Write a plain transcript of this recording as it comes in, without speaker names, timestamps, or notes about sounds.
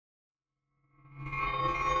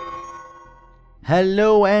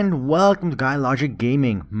Hello and welcome to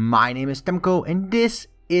GuyLogicGaming. My name is Temko and this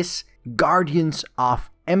is Guardians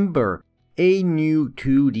of Ember, a new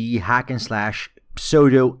 2D hack and slash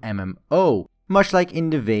pseudo MMO, much like in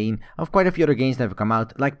the vein of quite a few other games that have come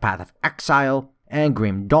out like Path of Exile and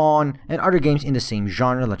Grim Dawn and other games in the same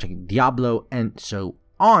genre like Diablo and so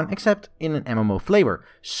on, except in an MMO flavor.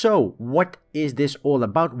 So what is this all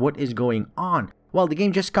about? What is going on? Well, the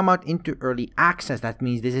game just come out into early access. That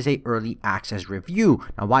means this is a early access review.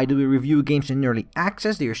 Now, why do we review games in early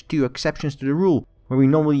access? There's two exceptions to the rule. Where we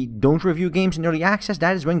normally don't review games in early access,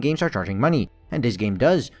 that is when games are charging money. And this game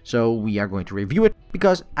does. So we are going to review it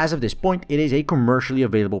because as of this point, it is a commercially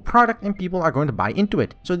available product and people are going to buy into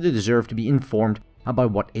it. So they deserve to be informed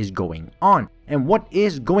about what is going on. And what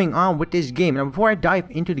is going on with this game. Now, before I dive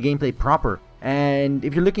into the gameplay proper, and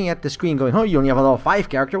if you're looking at the screen going, oh, you only have a level 5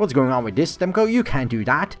 character, what's going on with this, Temko? You can't do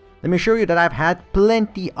that. Let me show you that I've had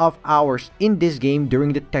plenty of hours in this game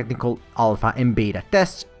during the technical alpha and beta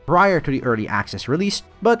tests prior to the early access release,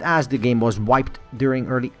 but as the game was wiped during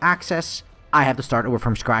early access, I have to start over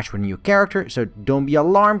from scratch with a new character, so don't be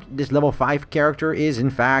alarmed. This level 5 character is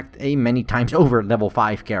in fact a many times over level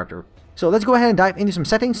 5 character. So let's go ahead and dive into some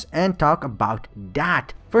settings and talk about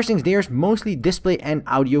that. First things, there's mostly display and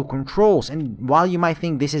audio controls, and while you might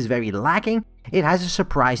think this is very lacking, it has a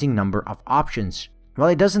surprising number of options. While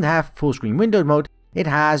it doesn't have full screen window mode, it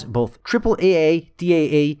has both AAA,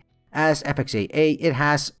 TAA, as FXAA, it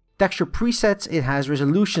has texture presets, it has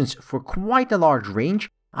resolutions for quite a large range.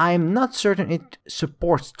 I'm not certain it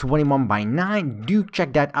supports 21:9, do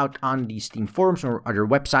check that out on the Steam forums or other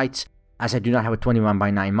websites. As I do not have a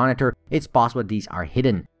 21:9 monitor, it's possible these are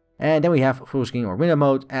hidden. And then we have full screen or window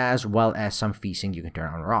mode, as well as some feasting you can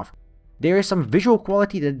turn on or off. There is some visual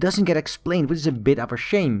quality that doesn't get explained, which is a bit of a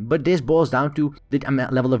shame, but this boils down to the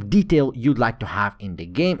level of detail you'd like to have in the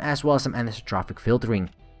game, as well as some anisotrophic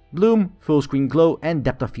filtering. Bloom, full screen glow, and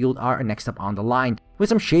depth of field are next up on the line, with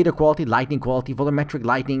some shader quality, lighting quality, volumetric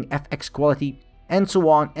lighting, FX quality, and so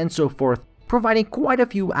on and so forth, providing quite a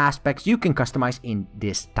few aspects you can customize in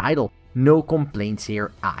this title. No complaints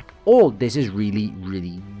here at all. This is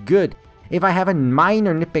really good. If I have a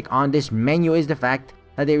minor nitpick on this menu is the fact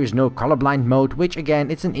that there is no colorblind mode, which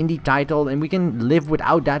again, it's an indie title and we can live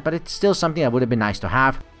without that, but it's still something that would have been nice to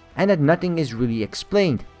have, and that nothing is really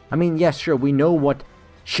explained. I mean, yes, sure, we know what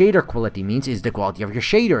shader quality means is the quality of your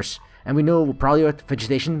shaders, and we know probably what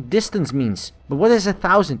vegetation distance means. But what is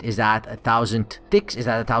 1000? Is that 1000 ticks? Is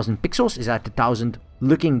that 1000 pixels? Is that 1000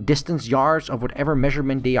 looking distance yards of whatever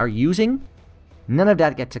measurement they are using? None of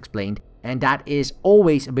that gets explained, and that is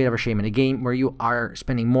always a bit of a shame in a game where you are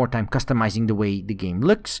spending more time customizing the way the game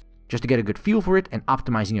looks just to get a good feel for it and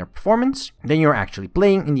optimizing your performance than you're actually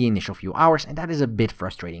playing in the initial few hours, and that is a bit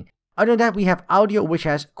frustrating. Other than that, we have audio, which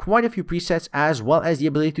has quite a few presets, as well as the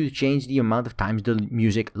ability to change the amount of times the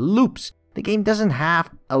music loops. The game doesn't have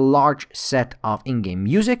a large set of in-game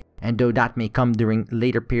music, and though that may come during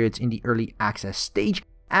later periods in the early access stage,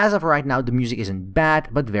 as of right now the music isn't bad,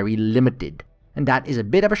 but very limited. And that is a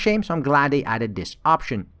bit of a shame, so I'm glad they added this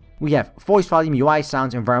option. We have voice volume, UI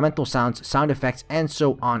sounds, environmental sounds, sound effects, and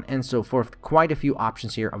so on and so forth. Quite a few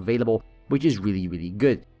options here available, which is really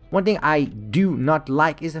good. One thing I do not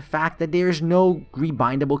like is the fact that there is no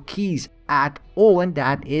rebindable keys at all, and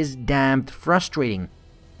that is damned frustrating.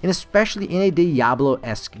 And especially in a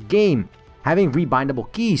Diablo-esque game, having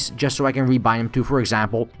rebindable keys just so I can rebind them to, for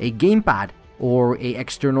example, a gamepad or a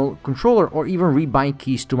external controller, or even rebind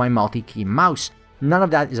keys to my multi-key mouse. None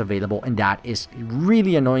of that is available, and that is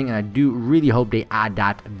really annoying, and I do really hope they add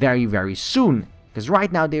that very soon. Because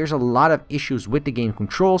right now there's a lot of issues with the game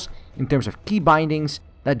controls in terms of key bindings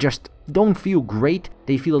that just don't feel great.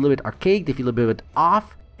 They feel a little bit archaic, they feel a bit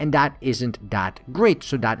off, and that isn't that great,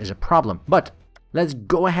 so that is a problem. But let's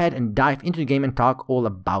go ahead and dive into the game and talk all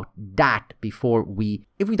about that before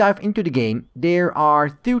if we dive into the game, there are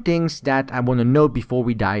two things that I want to note before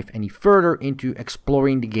we dive any further into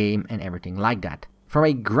exploring the game and everything like that. From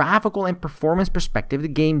a graphical and performance perspective, the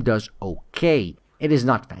game does okay. It is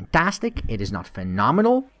not fantastic, it is not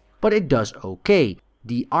phenomenal, but it does okay.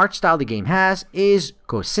 The art style the game has is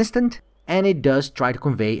consistent, and it does try to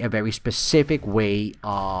convey a very specific way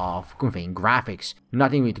of conveying graphics.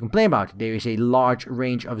 Nothing really to complain about. There is a large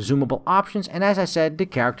range of zoomable options, and as I said, the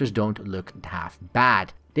characters don't look half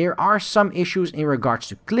bad. There are some issues in regards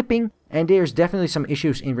to clipping, and there's definitely some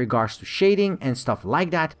issues in regards to shading and stuff like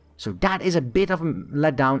that. So that is a bit of a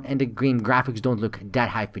letdown, and the game graphics don't look that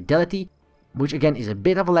high fidelity, which again is a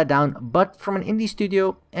bit of a letdown, but from an indie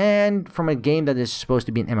studio and from a game that is supposed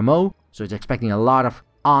to be an MMO, so it's expecting a lot of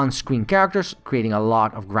on-screen characters, creating a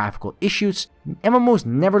lot of graphical issues. MMOs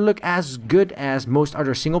never look as good as most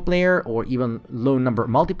other single-player or even low-number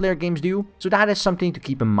multiplayer games do, so that is something to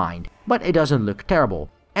keep in mind. But it doesn't look terrible.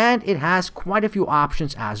 And it has quite a few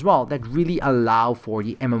options as well that really allow for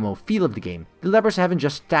the MMO feel of the game. The developers haven't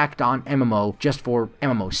just tacked on MMO just for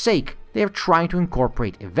MMO's sake. They're trying to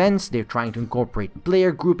incorporate events, they're trying to incorporate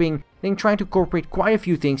player grouping, they're trying to incorporate quite a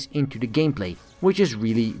few things into the gameplay, which is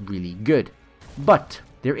really, really good. But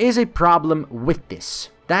there is a problem with this.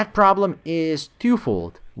 That problem is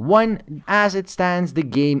twofold. One, as it stands, the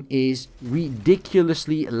game is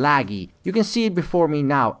ridiculously laggy. You can see it before me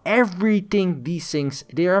now. Everything desyncs,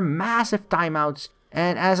 there are massive timeouts,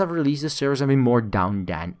 and as of release, the servers have been more down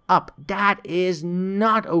than up. That is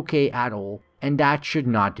not okay at all, and that should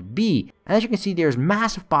not be. And as you can see, there's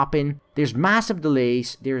massive pop-in, there's massive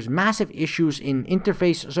delays, there's massive issues in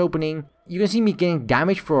interfaces opening. You can see me getting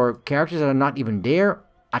damage for characters that are not even there.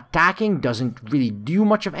 Attacking doesn't really do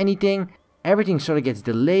much of anything. Everything sort of gets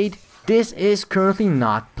delayed. This is currently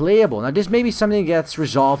not playable. Now, this may be something that gets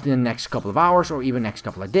resolved in the next couple of hours or even next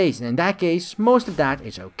couple of days. And in that case, most of that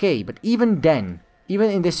is okay. But even then, even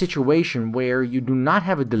in this situation where you do not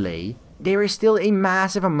have a delay, there is still a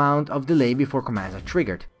massive amount of delay before commands are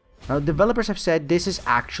triggered. Now, developers have said this is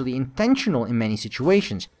actually intentional in many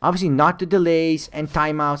situations. Obviously not the delays and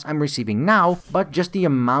timeouts I'm receiving now, but just the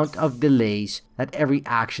amount of delays that every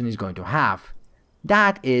action is going to have.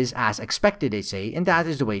 That is as expected, they say, and that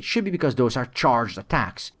is the way it should be because those are charged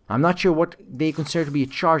attacks. I'm not sure what they consider to be a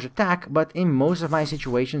charged attack, but in most of my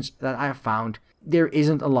situations that I have found, there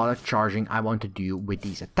isn't a lot of charging I want to do with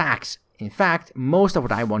these attacks. In fact, most of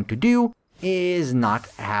what I want to do is not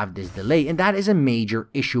have this delay, and that is a major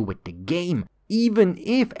issue with the game. Even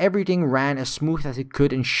if everything ran as smooth as it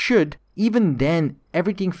could and should, even then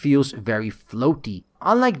everything feels very floaty.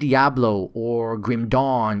 Unlike Diablo or Grim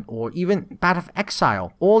Dawn or even Path of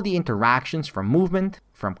Exile, all the interactions from movement,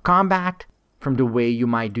 from combat, from the way you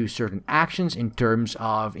might do certain actions in terms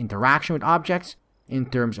of interaction with objects, in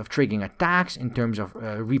terms of triggering attacks, in terms of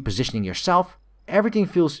repositioning yourself, everything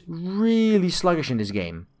feels really sluggish in this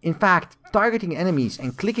game. In fact, targeting enemies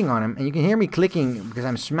and clicking on them, and you can hear me clicking because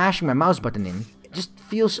I'm smashing my mouse button in, it just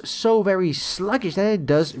feels so very sluggish that it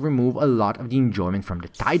does remove a lot of the enjoyment from the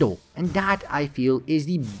title. And that, I feel, is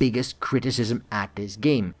the biggest criticism at this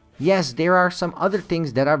game. Yes, there are some other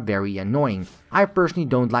things that are very annoying. I personally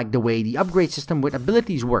don't like the way the upgrade system with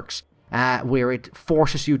abilities works. Where it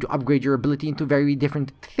forces you to upgrade your ability into very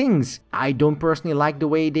different things. I don't personally like the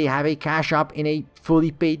way they have a cash up in a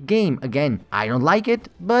fully paid game. Again, I don't like it,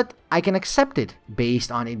 but I can accept it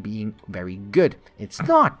based on it being very good. It's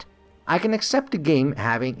not. I can accept the game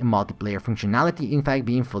having a multiplayer functionality, in fact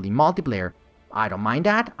being fully multiplayer. I don't mind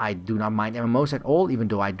that. I do not mind MMOs at all, even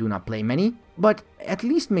though I do not play many. But at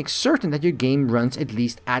least make certain that your game runs at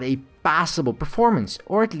least at a passable performance,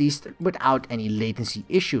 or at least without any latency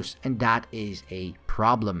issues, and that is a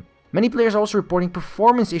problem. Many players are also reporting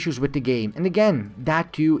performance issues with the game, and again,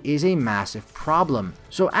 that too is a massive problem.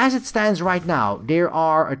 So as it stands right now, there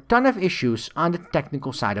are a ton of issues on the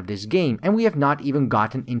technical side of this game, and we have not even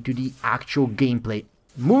gotten into the actual gameplay.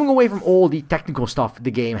 Moving away from all the technical stuff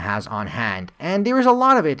the game has on hand, and there is a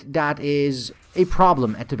lot of it that is a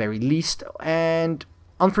problem at the very least, and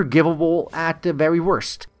unforgivable at the very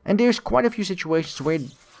worst. And there's quite a few situations where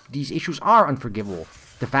these issues are unforgivable.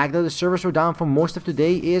 The fact that the servers were down for most of the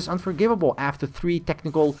day is unforgivable after 3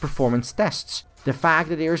 technical performance tests. The fact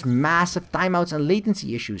that there's massive timeouts and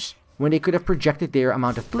latency issues, when they could have projected their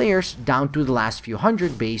amount of players down to the last few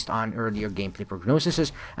hundred based on earlier gameplay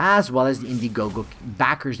prognoses, as well as the Indiegogo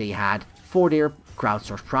backers they had for their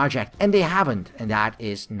crowdsourced project, and they haven't, and that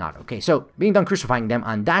is not okay. So, being done crucifying them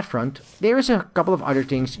on that front, there is a couple of other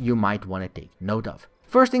things you might want to take note of.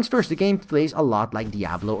 First things first, the game plays a lot like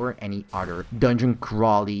Diablo or any other dungeon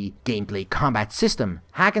crawly gameplay combat system.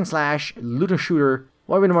 Hack and slash, loot and shooter,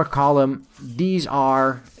 whatever you want to call them, these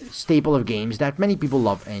are staple of games that many people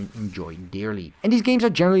love and enjoy dearly. And these games are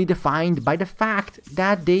generally defined by the fact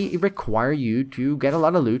that they require you to get a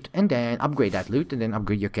lot of loot and then upgrade that loot and then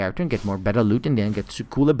upgrade your character and get more better loot and then get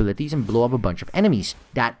cool abilities and blow up a bunch of enemies.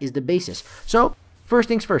 That is the basis. So, first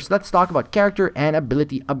things first, let's talk about character and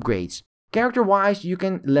ability upgrades. Character-wise, you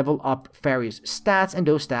can level up various stats, and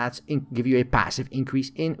those stats give you a passive increase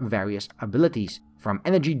in various abilities. From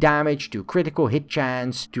energy damage to critical hit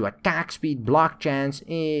chance to attack speed, block chance,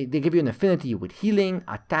 they give you an affinity with healing,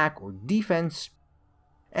 attack, or defense.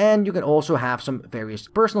 And you can also have some various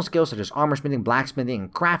personal skills such as armor smithing, blacksmithing,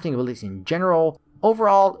 and crafting abilities in general.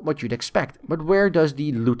 Overall, what you'd expect. But where does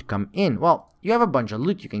the loot come in? Well, you have a bunch of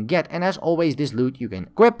loot you can get, and as always, this loot you can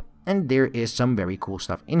equip, and there is some very cool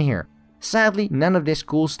stuff in here. Sadly, none of this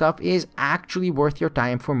cool stuff is actually worth your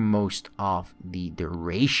time for most of the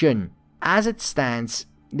duration. As it stands,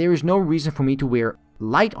 there is no reason for me to wear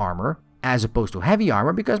light armor as opposed to heavy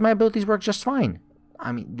armor because my abilities work just fine.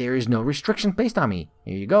 I mean, there is no restriction placed on me.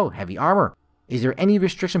 Here you go, heavy armor. Is there any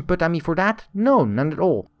restriction put on me for that? No, none at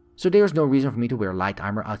all. So there is no reason for me to wear light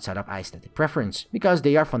armor outside of aesthetic preference, because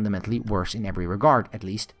they are fundamentally worse in every regard, at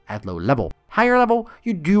least at low level. Higher level,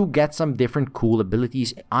 you do get some different cool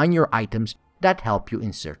abilities on your items that help you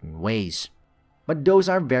in certain ways. But those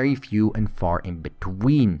are very few and far in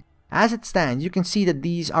between. As it stands, you can see that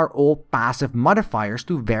these are all passive modifiers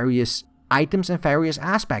to various items and various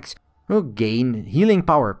aspects. We'll gain healing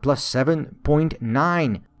power plus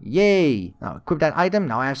 7.9. Yay! Now equip that item,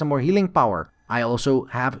 now I have some more healing power. I also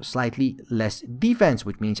have slightly less defense,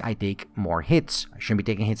 which means I take more hits. I shouldn't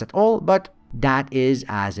be taking hits at all, but that is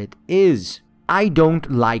as it is. I don't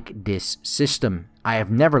like this system. I have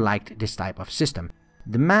never liked this type of system.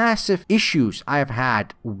 The massive issues I have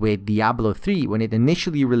had with Diablo 3 when it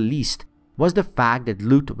initially released was the fact that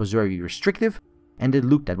loot was very restrictive and the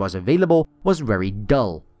loot that was available was very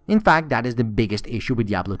dull. In fact, that is the biggest issue with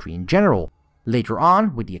Diablo 3 in general. Later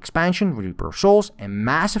on, with the expansion, Reaper of Souls, and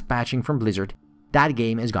massive patching from Blizzard, that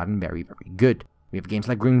game has gotten very, very good. We have games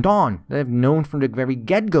like Grim Dawn that have known from the very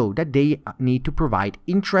get-go that they need to provide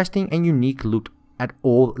interesting and unique loot at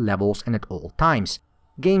all levels and at all times.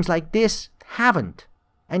 Games like this haven't,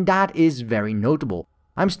 and that is very notable.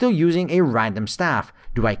 I'm still using a random staff.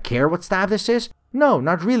 Do I care what staff this is? No,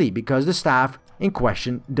 not really, because the staff in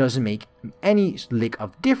question doesn't make any lick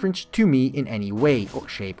of difference to me in any way, or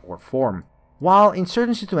shape, or form. While in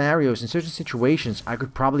certain scenarios, in certain situations, I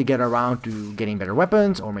could probably get around to getting better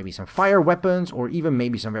weapons, or maybe some fire weapons, or even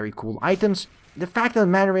maybe some very cool items, the fact of the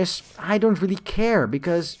matter is, I don't really care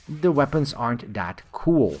because the weapons aren't that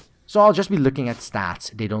cool. So I'll just be looking at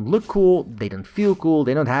stats. They don't look cool, they don't feel cool,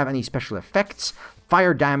 they don't have any special effects,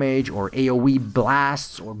 fire damage, or AoE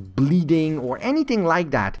blasts, or bleeding, or anything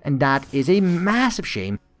like that, and that is a massive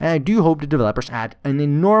shame. And I do hope the developers add an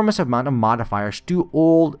enormous amount of modifiers to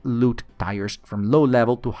all loot tiers from low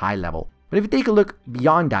level to high level. But if you take a look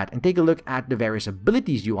beyond that and take a look at the various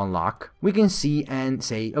abilities you unlock, we can see and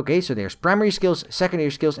say, okay, so there's primary skills, secondary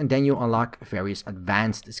skills, and then you unlock various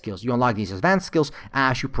advanced skills. You unlock these advanced skills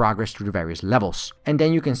as you progress through the various levels. And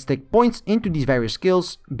then you can stick points into these various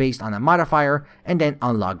skills based on a modifier and then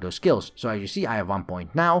unlock those skills. So as you see, I have 1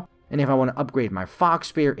 point now. And if I want to upgrade my Fog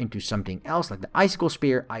Spear into something else like the Icicle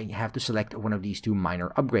Spear, I have to select one of these two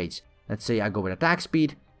minor upgrades. Let's say I go with attack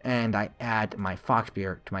speed and I add my Fog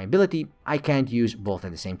Spear to my ability. I can't use both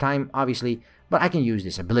at the same time, obviously, but I can use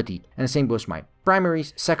this ability. And the same goes for my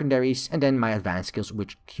primaries, secondaries, and then my advanced skills,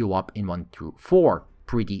 which queue up in 1 through 4.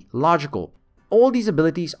 Pretty logical. All these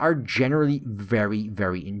abilities are generally very,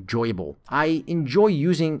 very enjoyable. I enjoy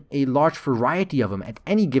using a large variety of them at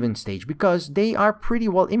any given stage because they are pretty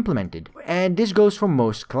well implemented. And this goes for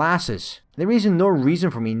most classes. There is no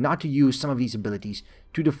reason for me not to use some of these abilities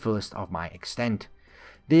to the fullest of my extent.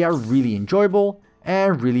 They are really enjoyable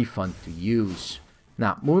and really fun to use.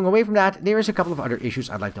 Now, moving away from that, there is a couple of other issues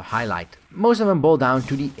I'd like to highlight. Most of them boil down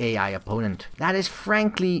to the AI opponent. That is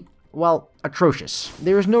frankly, well, atrocious.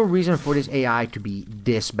 There is no reason for this AI to be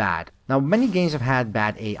this bad. Now, many games have had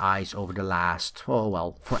bad AIs over the last, oh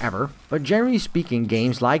well, forever. But generally speaking,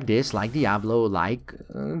 games like this, like Diablo, like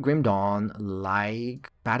Grim Dawn,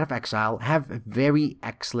 like Path of Exile, have very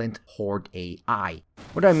excellent Horde AI.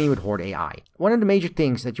 What do I mean with Horde AI? One of the major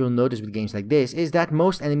things that you'll notice with games like this is that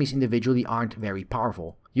most enemies individually aren't very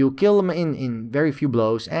powerful. You'll kill them in very few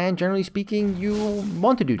blows, and generally speaking, you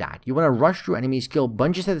want to do that. You want to rush through enemies, kill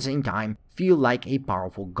bunches at the same time, feel like a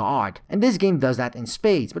powerful god. And this game does that in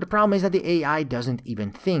spades, but the problem is that the AI doesn't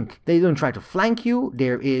even think. They don't try to flank you,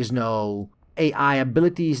 there is no AI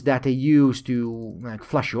abilities that they use to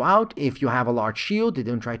flush you out. If you have a large shield, they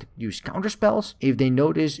don't try to use counter spells. If they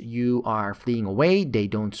notice you are fleeing away, they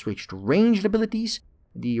don't switch to ranged abilities.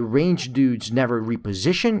 The ranged dudes never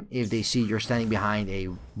reposition if they see you're standing behind a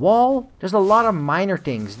wall. There's a lot of minor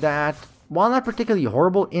things that, while not particularly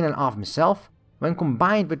horrible in and of themselves, when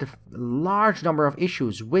combined with the large number of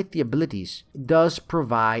issues with the abilities, does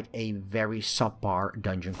provide a very subpar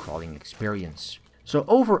dungeon crawling experience. So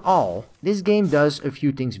overall, this game does a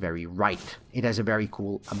few things very right. It has a very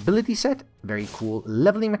cool ability set, very cool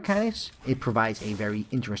leveling mechanics, it provides a very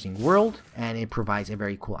interesting world, and it provides a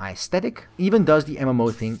very cool aesthetic. Even does the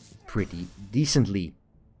MMO thing pretty decently.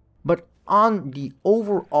 But on the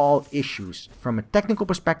overall issues, from a technical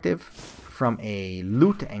perspective, from a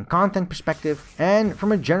loot and content perspective, and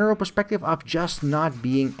from a general perspective of just not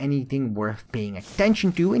being anything worth paying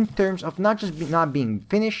attention to in terms of not just not being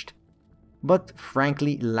finished, but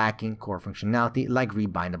frankly lacking core functionality like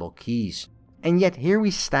rebindable keys. And yet here we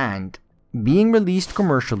stand, being released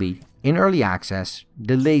commercially in early access,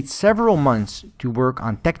 delayed several months to work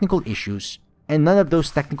on technical issues, and none of those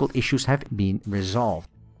technical issues have been resolved.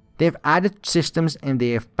 They've added systems and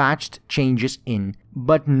they have patched changes in,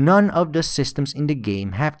 but none of the systems in the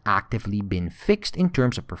game have actively been fixed in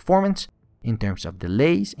terms of performance, in terms of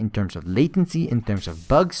delays, in terms of latency, in terms of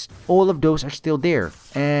bugs. All of those are still there,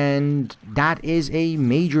 and that is a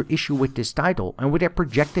major issue with this title, and with a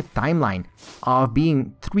projected timeline of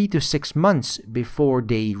being 3 to 6 months before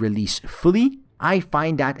they release fully. I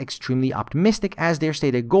find that extremely optimistic, as their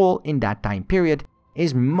stated goal in that time period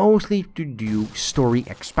is mostly to do story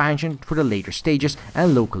expansion for the later stages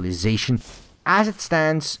and localization. As it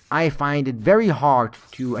stands, I find it very hard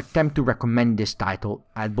to attempt to recommend this title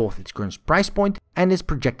at both its current price point and its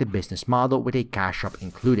projected business model with a cash shop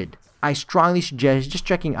included. I strongly suggest just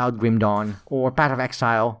checking out Grim Dawn or Path of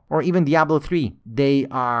Exile or even Diablo 3. They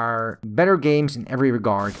are better games in every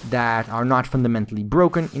regard that are not fundamentally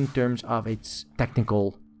broken in terms of its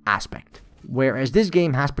technical aspect. Whereas this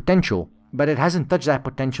game has potential, but it hasn't touched that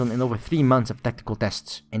potential in over 3 months of technical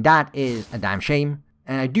tests, and that is a damn shame.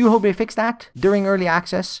 And I do hope they fix that during early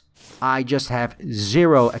access. I just have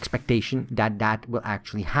zero expectation that that will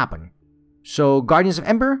actually happen. So Guardians of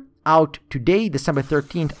Ember, out today, December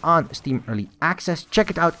 13th on Steam Early Access. Check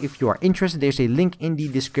it out if you are interested. There's a link in the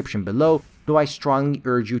description below, though I strongly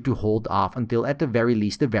urge you to hold off until at the very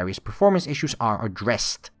least the various performance issues are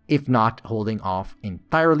addressed, if not holding off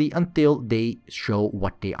entirely until they show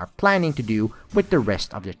what they are planning to do with the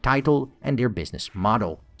rest of the title and their business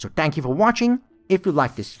model. So thank you for watching. If you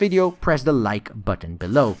liked this video, press the like button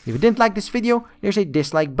below. If you didn't like this video, there's a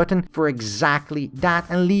dislike button for exactly that,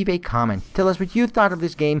 and leave a comment. Tell us what you thought of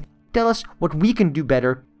this game, tell us what we can do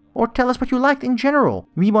better, or tell us what you liked in general.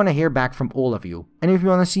 We want to hear back from all of you. And if you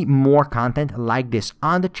want to see more content like this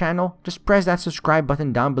on the channel, just press that subscribe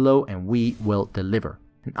button down below and we will deliver.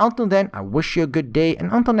 And until then, I wish you a good day,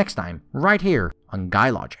 and until next time, right here on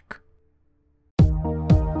GuyLogic.